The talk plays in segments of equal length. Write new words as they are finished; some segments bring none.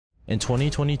In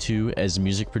 2022, as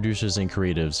music producers and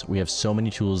creatives, we have so many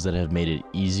tools that have made it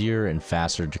easier and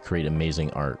faster to create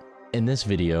amazing art. In this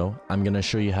video, I'm going to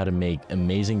show you how to make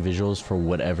amazing visuals for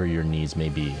whatever your needs may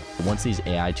be. Once these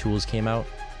AI tools came out,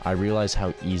 I realized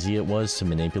how easy it was to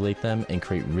manipulate them and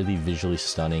create really visually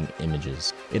stunning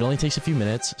images. It only takes a few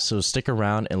minutes, so stick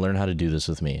around and learn how to do this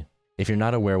with me. If you're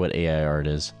not aware what AI art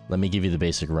is, let me give you the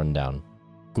basic rundown.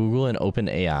 Google and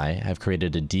OpenAI have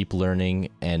created a deep learning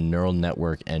and neural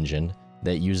network engine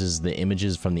that uses the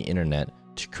images from the internet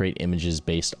to create images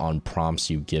based on prompts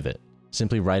you give it.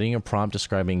 Simply writing a prompt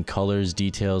describing colors,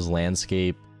 details,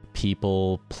 landscape,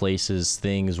 people, places,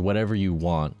 things, whatever you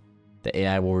want, the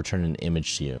AI will return an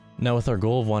image to you. Now, with our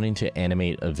goal of wanting to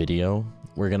animate a video,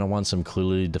 we're going to want some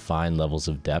clearly defined levels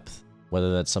of depth,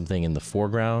 whether that's something in the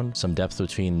foreground, some depth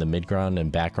between the midground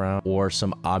and background, or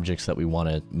some objects that we want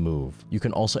to move. You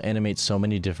can also animate so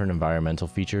many different environmental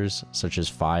features, such as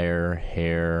fire,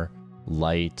 hair,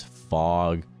 light,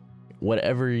 fog,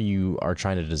 whatever you are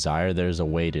trying to desire, there's a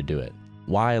way to do it.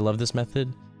 Why I love this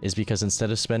method is because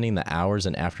instead of spending the hours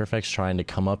in After Effects trying to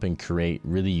come up and create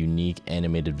really unique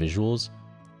animated visuals,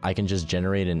 I can just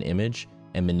generate an image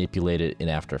and manipulate it in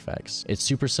After Effects. It's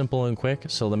super simple and quick,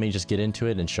 so let me just get into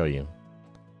it and show you.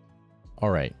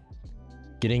 Alright,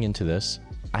 getting into this,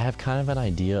 I have kind of an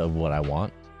idea of what I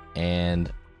want,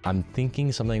 and I'm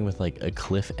thinking something with like a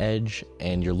cliff edge,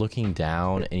 and you're looking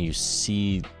down and you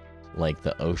see like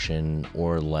the ocean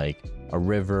or like a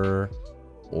river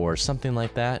or something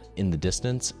like that in the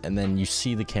distance, and then you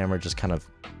see the camera just kind of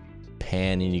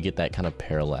pan and you get that kind of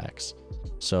parallax.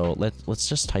 So let's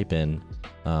just type in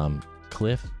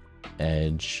cliff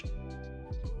edge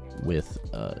with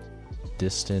a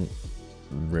distant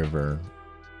river.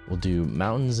 We'll do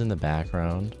mountains in the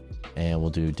background, and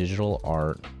we'll do digital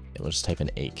art, and we'll just type in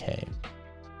 8K.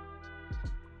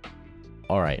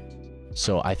 Alright,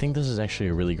 so I think this is actually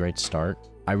a really great start.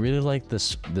 I really like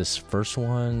this first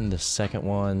one, the second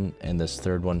one, and this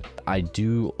third one. I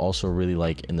do also really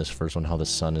like in this first one how the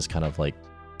sun is kind of like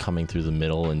coming through the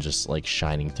middle and just like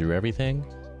shining through everything.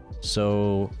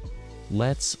 So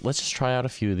let's just try out a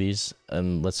few of these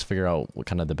and let's figure out what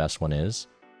kind of the best one is.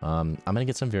 I'm gonna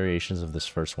get some variations of this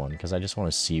first one because I just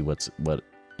want to see what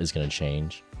is gonna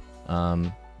change.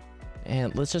 And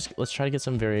let's try to get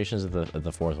some variations of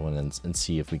the fourth one and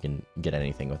see if we can get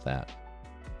anything with that.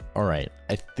 Alright,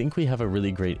 I think we have a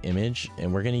really great image,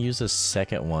 and we're going to use the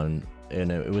second one, and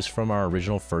it was from our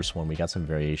original first one. We got some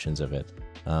variations of it.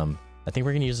 I think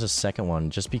we're going to use the second one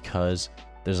just because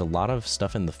there's a lot of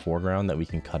stuff in the foreground that we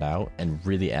can cut out and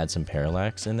really add some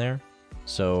parallax in there.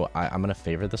 So I'm going to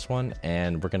favor this one,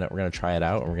 and we're gonna try it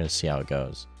out, and we're going to see how it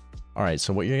goes. Alright,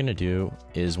 so what you're going to do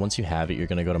is once you have it, you're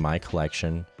going to go to My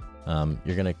Collection.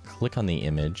 You're going to click on the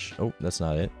image. Oh, that's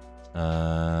not it.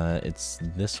 It's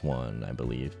this one, I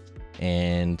believe,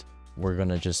 and we're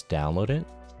gonna just download it.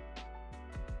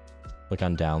 Click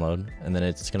on download, and then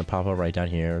it's gonna pop up right down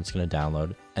here. It's gonna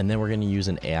download, and then we're gonna use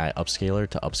an AI upscaler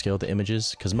to upscale the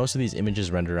images, because most of these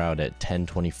images render out at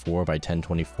 1024 by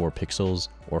 1024 pixels,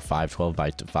 or 512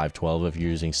 by 512 if you're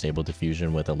using Stable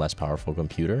Diffusion with a less powerful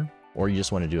computer, or you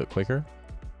just want to do it quicker.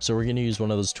 So we're gonna use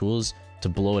one of those tools to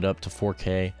blow it up to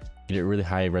 4K, get it really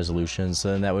high resolution,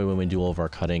 so then that way when we do all of our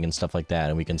cutting and stuff like that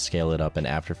and we can scale it up in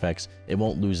After Effects, it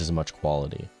won't lose as much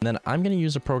quality. And then I'm going to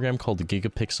use a program called the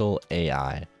Gigapixel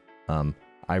AI.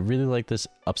 I really like this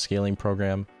upscaling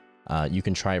program. You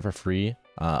can try it for free,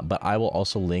 but I will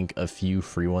also link a few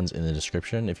free ones in the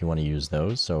description if you want to use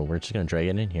those. So we're just going to drag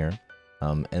it in here,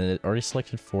 and it already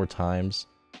selected 4 times.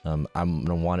 I'm going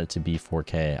to want it to be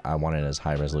 4K. I want it as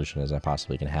high resolution as I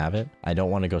possibly can have it. I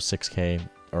don't want to go 6K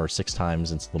or 6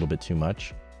 times. It's a little bit too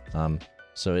much.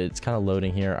 So it's kind of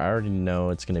loading here. I already know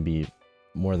it's going to be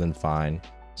more than fine.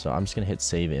 So I'm just going to hit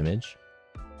save image.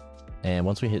 And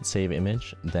once we hit save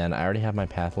image, then I already have my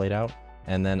path laid out.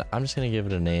 And then I'm just going to give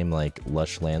it a name like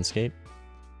Lush Landscape.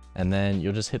 And then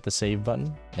you'll just hit the save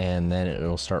button, and then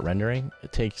it'll start rendering.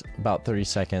 It takes about 30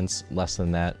 seconds, less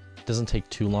than that. It doesn't take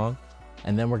too long.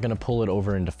 And then we're going to pull it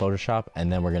over into Photoshop,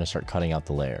 and then we're going to start cutting out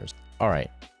the layers.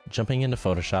 Alright, jumping into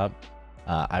Photoshop.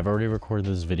 I've already recorded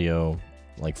this video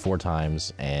like 4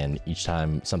 times, and each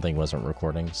time something wasn't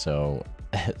recording, so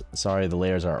sorry, the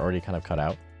layers are already kind of cut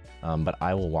out, but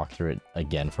I will walk through it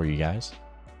again for you guys.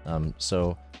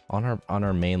 So on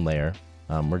our main layer,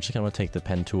 we're just going to take the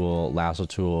pen tool, lasso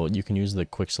tool. You can use the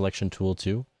quick selection tool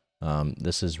too.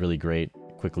 This is really great,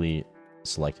 quickly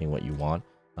selecting what you want.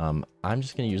 I'm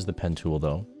just going to use the pen tool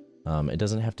though. It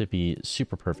doesn't have to be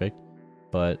super perfect,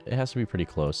 but it has to be pretty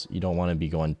close. You don't want to be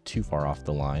going too far off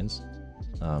the lines.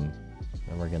 And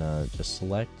we're gonna just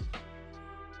select.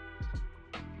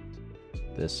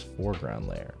 this foreground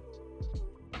layer.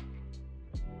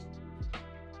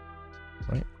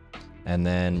 Right. And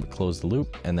then close the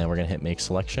loop, and then we're gonna hit make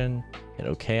selection, hit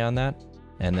OK on that.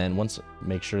 And then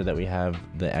make sure that we have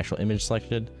the actual image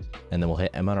selected, and then we'll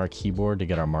hit M on our keyboard to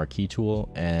get our marquee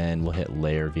tool, and we'll hit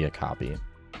layer via copy.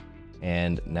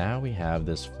 And now we have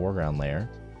this foreground layer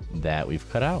that we've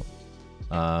cut out.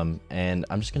 And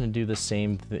I'm just gonna do the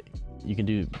same thing. You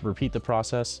can repeat the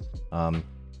process.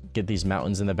 Get these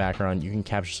mountains in the background. You can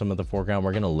capture some of the foreground.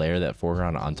 We're gonna layer that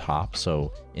foreground on top,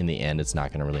 so in the end, it's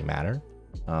not gonna really matter.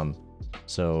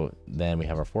 So then we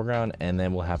have our foreground, and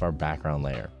then we'll have our background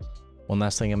layer. One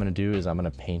last thing I'm going to do is I'm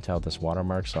going to paint out this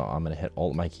watermark. So I'm going to hit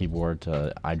Alt my keyboard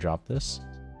to eyedrop this,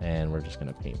 and we're just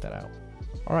going to paint that out.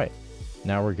 All right,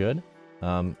 now we're good.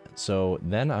 So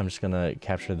then I'm just going to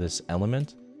capture this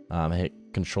element. Hit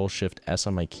Control Shift S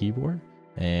on my keyboard,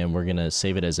 and we're going to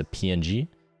save it as a PNG.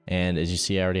 And as you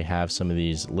see, I already have some of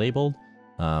these labeled.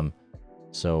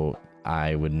 So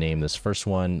I would name this first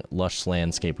one Lush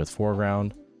Landscape with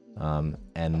Foreground.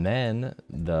 And then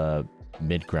the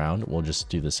midground, we'll just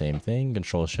do the same thing.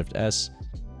 Control Shift S,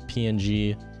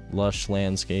 PNG, Lush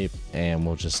Landscape, and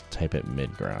we'll just type it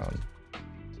midground.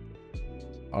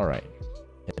 All right,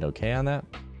 hit OK on that.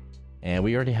 And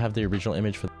we already have the original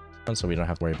image for the one, so we don't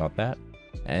have to worry about that.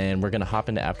 And we're gonna hop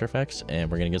into After Effects,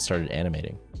 and we're gonna get started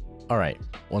animating. All right,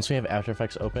 once we have After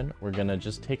Effects open, we're gonna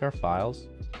just take our files,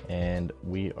 and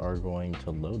we are going to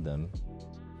load them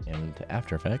into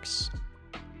After Effects.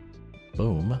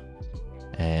 Boom.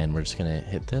 And we're just gonna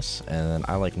hit this, and then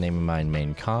I like naming mine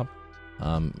main comp.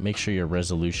 Make sure your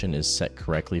resolution is set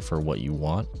correctly for what you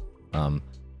want.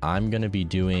 I'm gonna be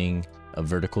doing a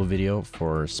vertical video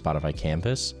for Spotify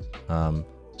Campus.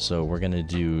 So we're gonna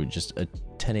do just a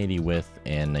 1080 width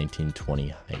and 1920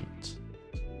 height.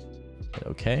 Hit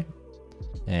OK.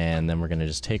 And then we're gonna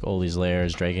just take all these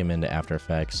layers, drag them into After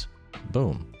Effects.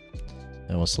 Boom.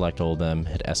 And we'll select all of them,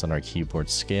 hit S on our keyboard,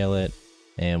 scale it.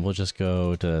 And we'll just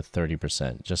go to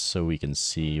 30% just so we can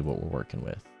see what we're working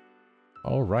with.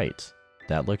 All right,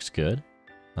 that looks good.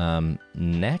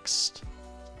 Next,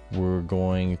 we're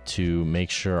going to make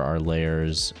sure our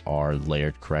layers are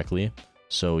layered correctly.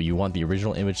 So you want the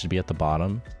original image to be at the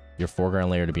bottom, your foreground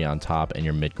layer to be on top, and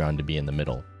your midground to be in the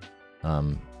middle.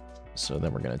 So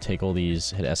then we're gonna take all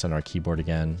these, hit S on our keyboard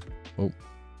again. Oh,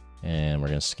 and we're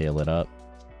gonna scale it up.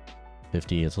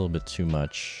 50, it's a little bit too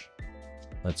much.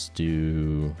 Let's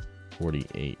do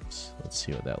 48. Let's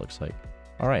see what that looks like.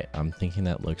 All right, I'm thinking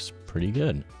that looks pretty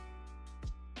good.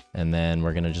 And then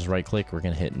we're gonna just right click, we're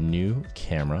gonna hit new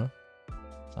camera.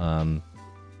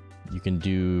 You can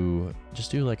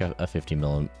just do like a 50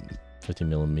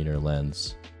 millimeter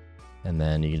lens. And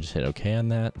then you can just hit OK on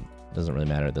that. Doesn't really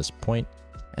matter at this point.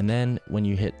 And then when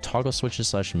you hit toggle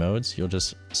switches / modes, you'll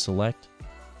just select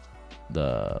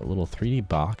the little 3D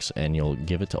box and you'll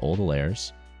give it to all the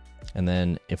layers. And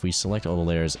then if we select all the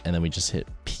layers and then we just hit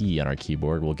P on our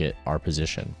keyboard, we'll get our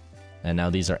position. And now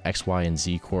these are X, Y, and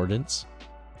Z coordinates.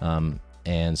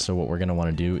 And so what we're gonna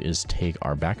wanna do is take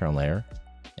our background layer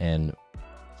and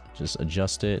just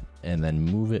adjust it and then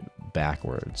move it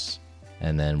backwards.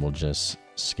 And then we'll just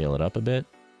scale it up a bit.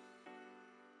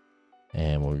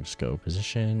 And we'll just go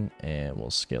position and we'll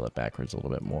scale it backwards a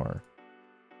little bit more.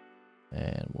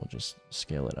 And we'll just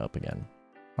scale it up again.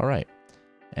 All right.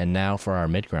 And now for our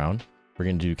midground, we're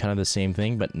going to do kind of the same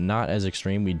thing, but not as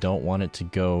extreme. We don't want it to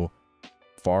go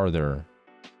farther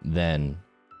than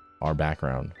our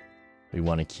background. We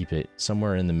want to keep it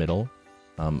somewhere in the middle,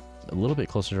 a little bit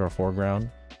closer to our foreground.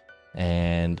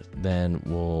 And then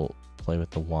we'll play with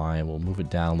the Y. We'll move it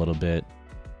down a little bit.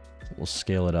 We'll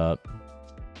scale it up.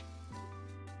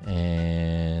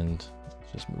 And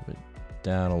just move it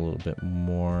down a little bit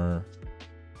more.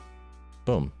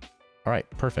 Boom. All right,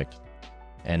 perfect.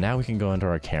 And now we can go into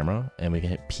our camera and we can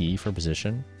hit P for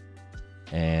position.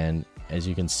 And as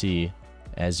you can see,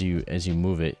 as you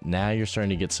move it, now you're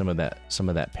starting to get some of that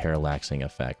parallaxing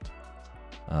effect.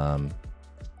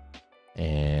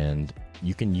 And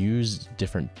you can use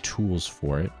different tools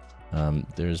for it.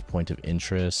 There's point of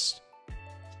interest.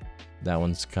 That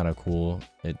one's kind of cool.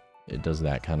 It does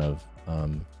that kind of.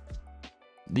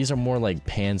 These are more like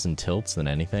pans and tilts than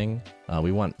anything.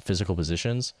 We want physical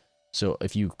positions. So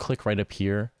if you click right up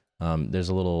here, there's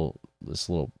this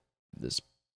little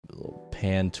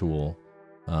pan tool.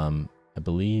 I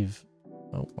believe.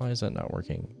 Oh, why is that not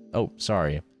working? Oh,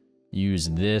 sorry. Use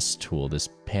this tool, this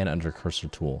pan under cursor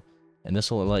tool, and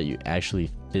this will let you actually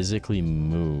physically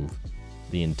move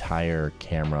the entire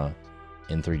camera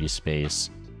in 3D space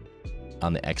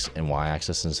on the X and Y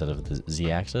axis instead of the Z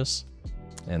axis.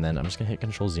 And then I'm just gonna hit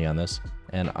Control Z on this,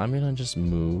 and I'm gonna just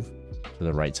move to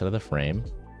the right side of the frame,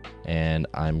 and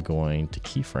I'm going to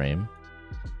keyframe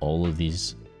all of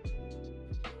these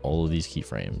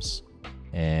keyframes.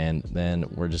 And then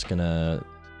we're just gonna,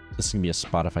 this is gonna be a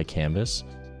Spotify canvas.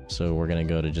 So we're gonna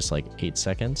go to just like 8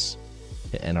 seconds,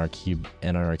 hit N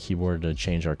on our keyboard to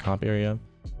change our comp area,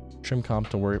 trim comp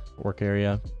to work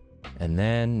area. And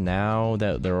then now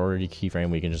that they're already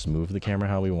keyframed, we can just move the camera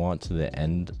how we want to the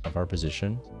end of our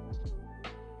position.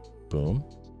 Boom.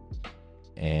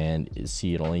 And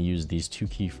see, it only used these 2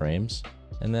 keyframes.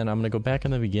 And then I'm gonna go back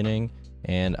in the beginning,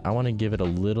 and I wanna give it a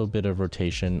little bit of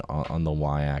rotation on the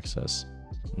Y-axis.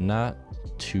 Not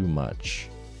too much.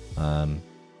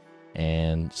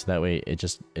 And so that way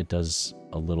it does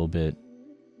a little bit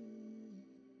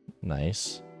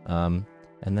nice. And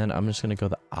then I'm just gonna go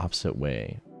the opposite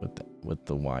way with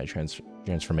the Y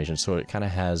transformation. So it kind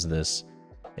of has this,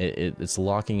 it's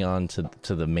locking on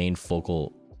to the main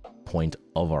focal point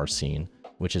of our scene,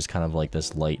 which is kind of like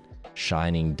this light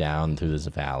shining down through this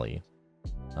valley.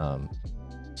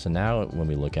 So now when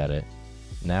we look at it,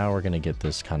 now we're gonna get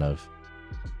this kind of,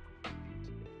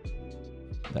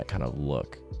 that kind of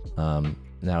look.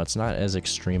 Now it's not as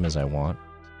extreme as I want,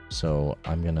 so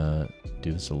I'm gonna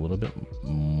do this a little bit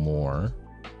more.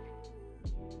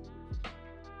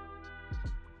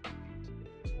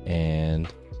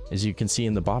 And as you can see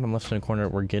in the bottom left hand corner,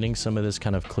 we're getting some of this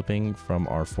kind of clipping from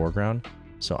our foreground.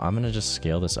 So I'm gonna just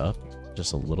scale this up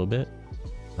just a little bit.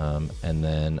 And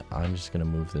then I'm just gonna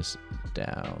move this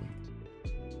down.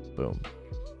 Boom.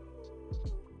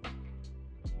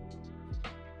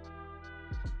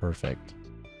 Perfect.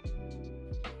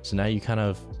 So now you kind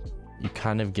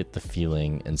of get the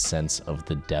feeling and sense of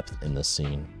the depth in the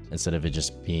scene, instead of it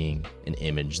just being an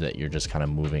image that you're just kind of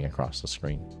moving across the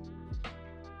screen.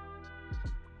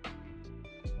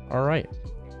 All right,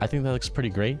 I think that looks pretty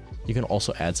great. You can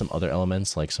also add some other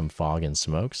elements like some fog and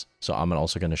smokes. So I'm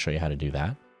also going to show you how to do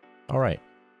that. All right,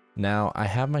 now I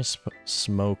have my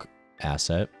smoke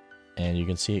asset, and you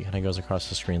can see it kind of goes across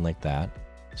the screen like that.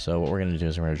 So what we're going to do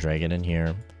is we're going to drag it in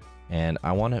here, and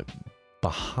I want it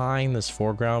behind this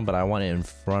foreground, but I want it in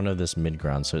front of this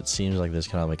midground. So it seems like there's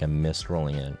kind of like a mist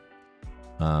rolling in.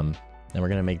 And we're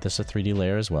going to make this a 3D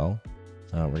layer as well.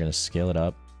 We're going to scale it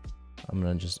up. I'm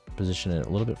going to just position it a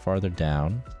little bit farther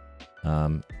down.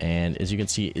 And as you can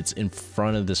see, it's in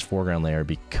front of this foreground layer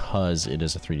because it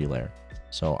is a 3D layer.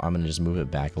 So I'm going to just move it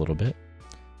back a little bit.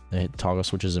 I hit toggle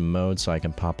switches in mode so I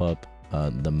can pop up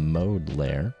the mode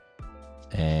layer.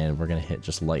 And we're going to hit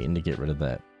just lighten to get rid of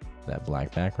that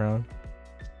black background.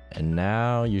 And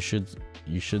now you should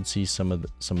see some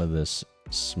of this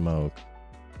smoke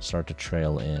start to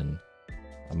trail in.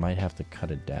 I might have to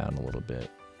cut it down a little bit.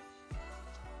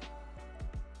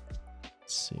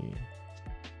 Let's see.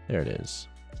 There it is.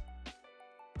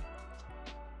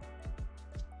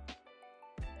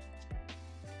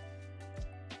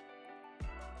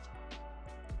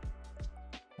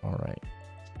 All right.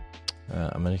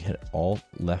 I'm going to hit Alt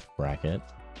left bracket.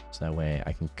 So that way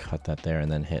I can cut that there,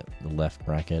 and then hit the left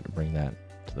bracket, bring that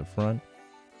to the front.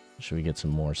 Should we get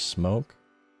some more smoke?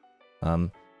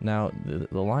 Now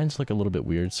the lines look a little bit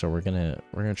weird, so we're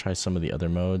gonna try some of the other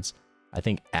modes. I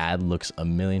think add looks a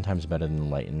million times better than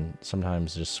lighten.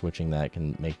 Sometimes just switching that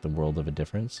can make the world of a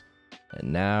difference.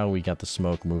 And now we got the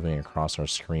smoke moving across our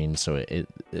screen, so it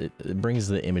brings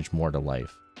the image more to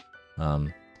life.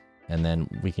 And then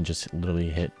we can just literally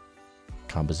hit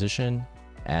composition,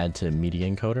 add to media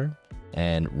encoder,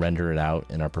 and render it out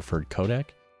in our preferred codec.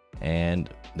 And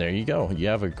there you go. You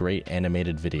have a great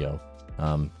animated video.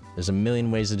 There's a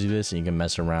million ways to do this, and you can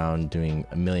mess around doing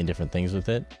a million different things with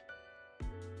it.